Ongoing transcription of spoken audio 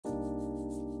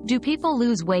Do people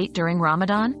lose weight during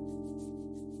Ramadan?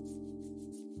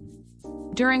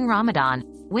 During Ramadan,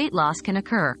 weight loss can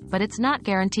occur, but it's not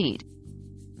guaranteed.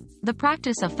 The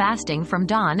practice of fasting from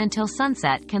dawn until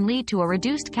sunset can lead to a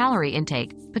reduced calorie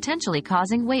intake, potentially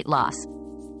causing weight loss.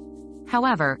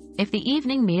 However, if the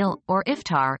evening meal, or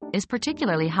iftar, is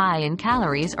particularly high in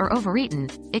calories or overeaten,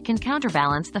 it can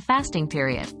counterbalance the fasting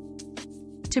period.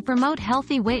 To promote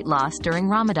healthy weight loss during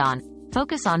Ramadan,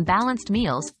 focus on balanced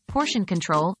meals, portion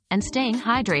control, and staying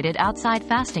hydrated outside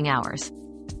fasting hours.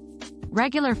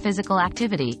 Regular physical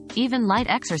activity, even light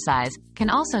exercise, can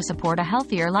also support a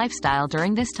healthier lifestyle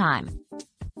during this time.